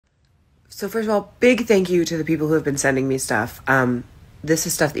So first of all, big thank you to the people who have been sending me stuff. This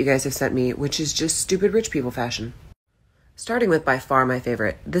is stuff that you guys have sent me, which is just stupid rich people fashion. Starting with by far my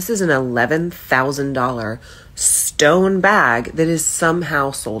favorite. This is an $11,000 stone bag that is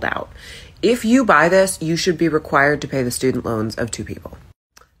somehow sold out. If you buy this, you should be required to pay the student loans of 2 people.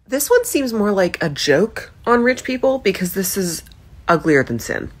 This one seems more like a joke on rich people because this is uglier than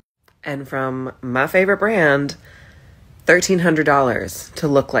sin. And from my favorite brand, $1,300 to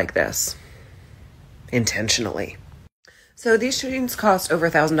look like this. Intentionally. So these jeans cost over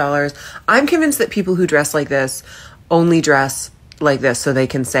 $1,000. I'm convinced that people who dress like this only dress like this so they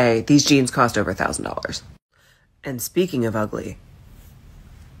can say, these jeans cost over $1,000. And speaking of ugly,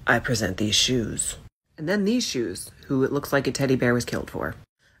 I present these shoes. And then these shoes, who it looks like a teddy bear was killed for.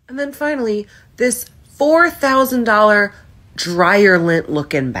 And then finally, this $4,000 dryer lint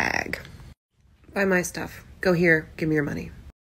looking bag. Buy my stuff. Go here, give me your money.